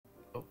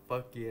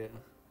Fuck yeah.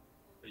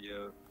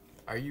 Yeah.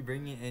 Are you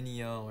bringing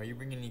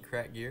any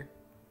crack gear?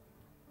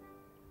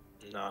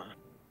 Nah.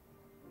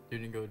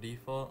 Didn't go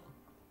default?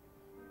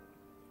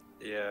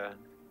 Yeah.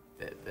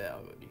 Bet,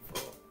 I'll go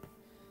default.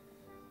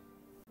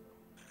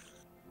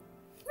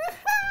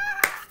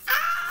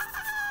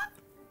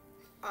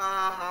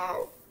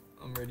 Ow!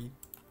 I'm ready.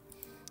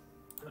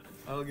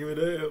 I'll give it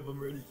up, I'm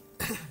ready.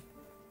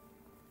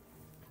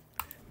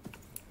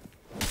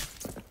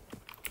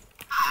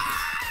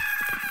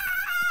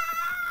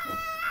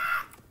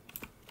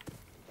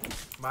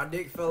 My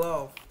dick fell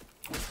off.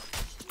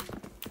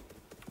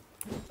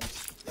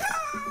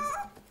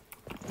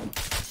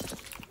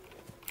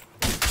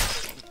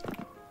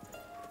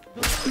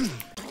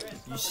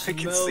 You I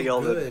can see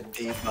all good.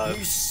 the debuff.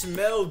 You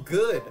smell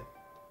good.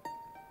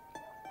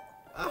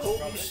 I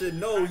hope you should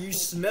know you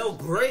smell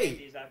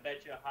great. I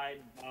bet you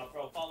hiding.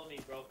 Bro, follow me,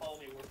 bro. Follow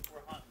me.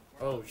 We're hunting.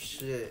 Oh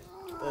shit.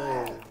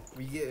 Oh,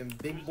 we getting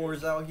big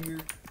boars out here.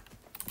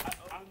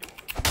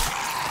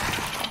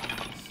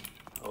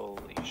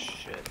 Holy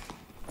shit.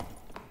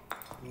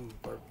 Ooh,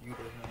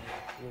 Barbuda, huh?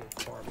 Ooh,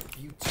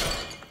 Barbuda.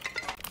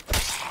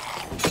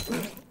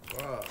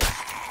 Wow.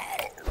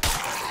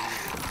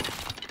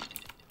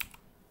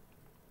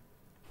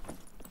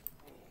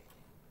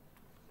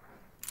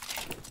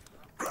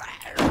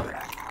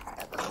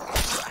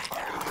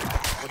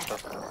 What the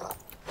fuck?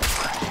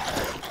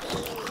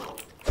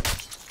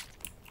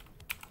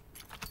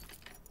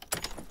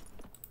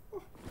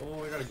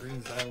 Oh, I got a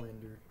green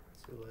Zylander.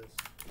 Let's do this.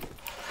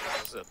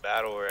 This is a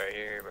battle right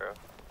here, bro.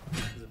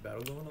 Is a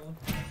battle going on?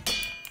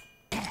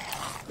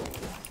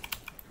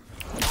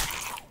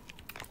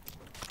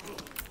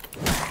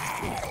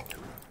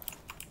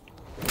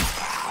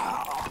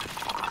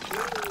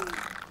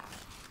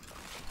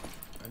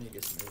 I need to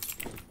get some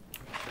HP.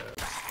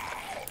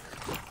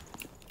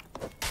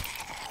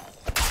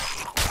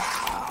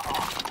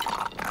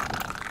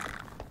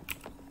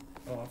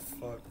 Oh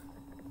fuck.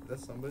 Is that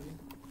somebody?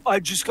 I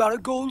just got a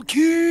gold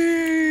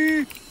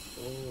key! Oh,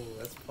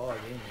 that's Paul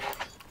Gaming.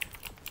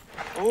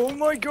 Oh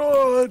my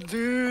god,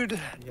 dude!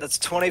 That's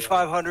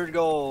 2,500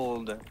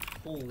 gold.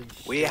 Holy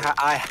shit.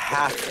 I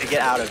have to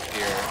get out of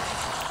here.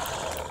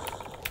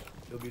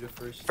 You'll be the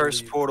first.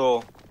 First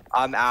portal.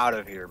 I'm out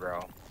of here,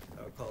 bro.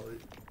 I'll call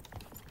it.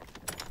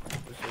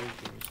 Which way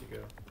do we should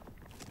go?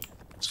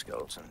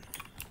 Skeleton.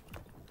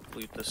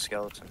 Loot the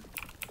skeleton.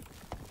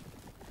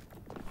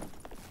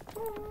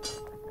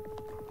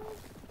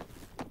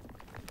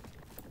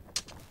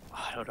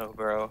 I don't know,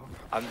 bro.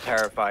 I'm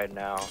terrified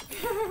now.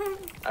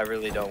 I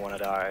really don't want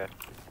to die.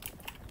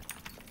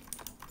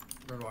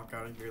 We're gonna walk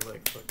out of here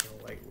like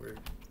fucking light work.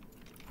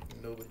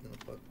 Nobody's gonna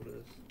fuck with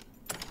us.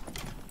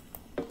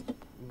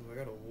 Ooh, I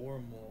got a war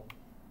mole.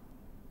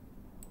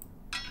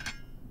 I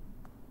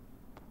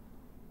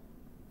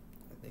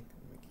think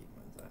I'm gonna keep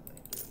my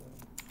Zylander though.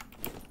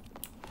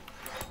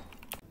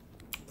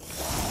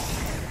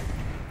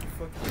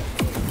 Fucking,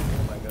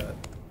 oh my god.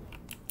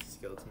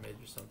 Skeleton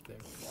mage or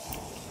something.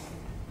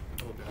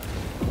 Oh god.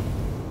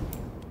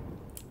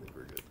 I think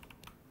we're good.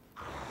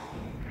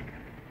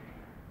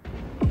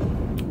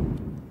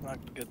 Not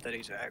good that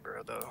he's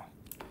aggro, though.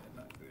 Yeah,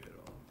 not good at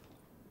all.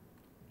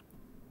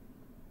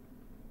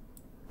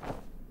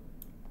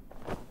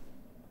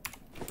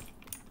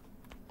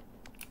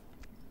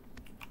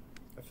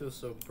 I feel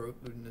so broke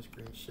looting this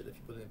green shit that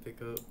people didn't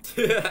pick up.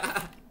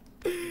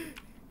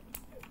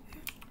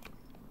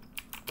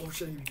 Oh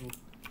shit, you people.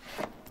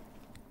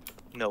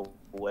 No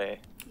way.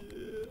 Yeah,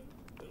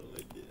 I don't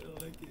like it, I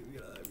don't like it. We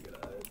gotta hide, we gotta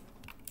hide.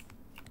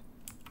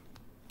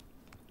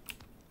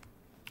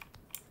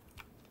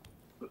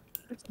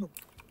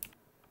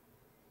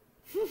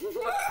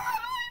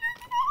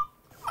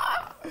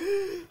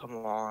 Come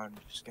on,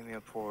 just give me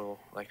a portal,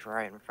 like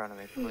right in front of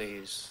me,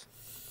 please.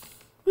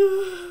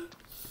 The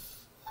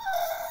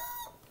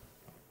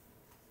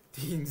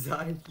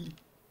anxiety.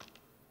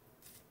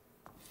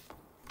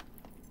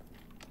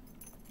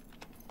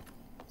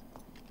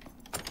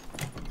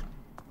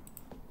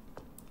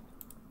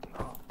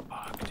 Oh,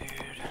 fuck, dude.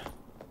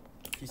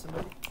 See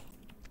somebody?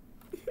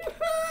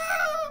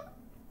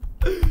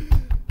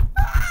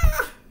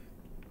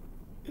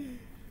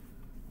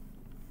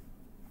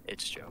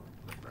 It's Joe,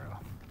 bro.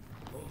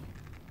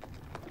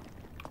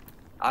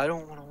 I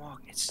don't want to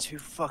walk. It's too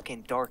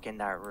fucking dark in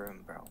that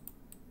room, bro.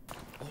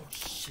 Oh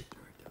shit,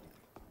 right down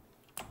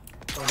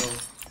there. Oh no.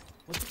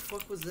 What the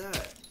fuck was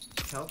that?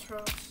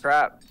 Caltrops?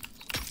 Trap.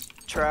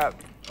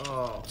 Trap.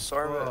 Oh,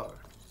 Sorry. fuck.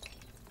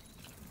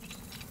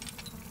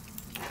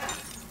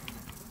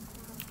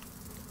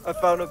 I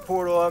found a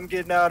portal. I'm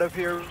getting out of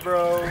here,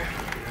 bro.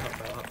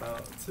 Hop out, hop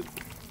out.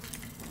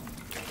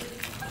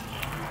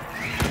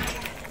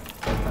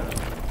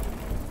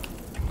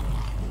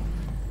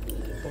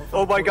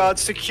 Oh my god,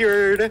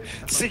 secured!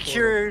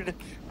 Secured!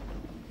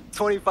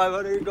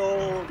 2,500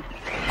 gold!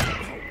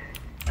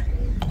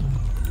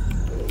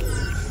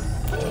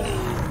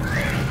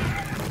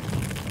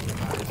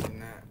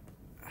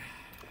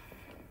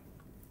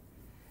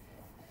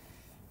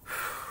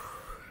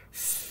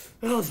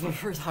 That was my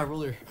first high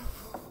roller.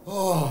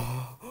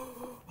 Oh,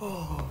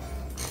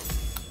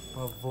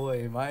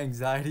 my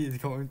anxiety is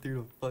going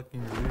through the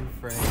fucking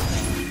roof right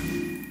now.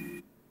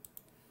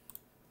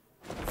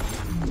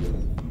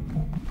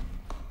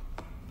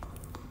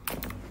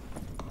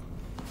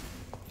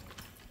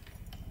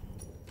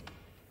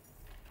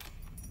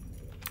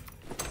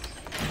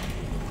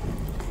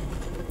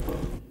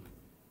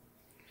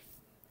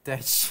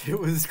 That shit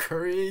was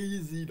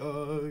crazy,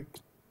 dog.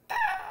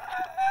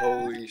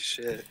 Holy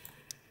shit.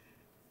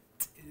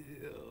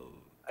 Damn.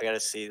 I gotta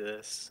see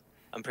this.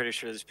 I'm pretty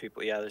sure there's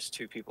people. Yeah, there's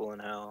 2 people in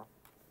hell.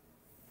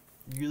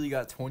 You really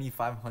got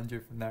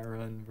 2,500 from that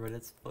run, bro.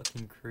 That's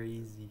fucking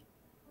crazy.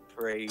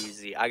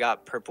 Crazy. I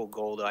got purple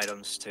gold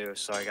items too,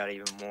 so I got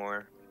even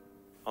more.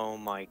 Oh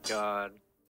my god.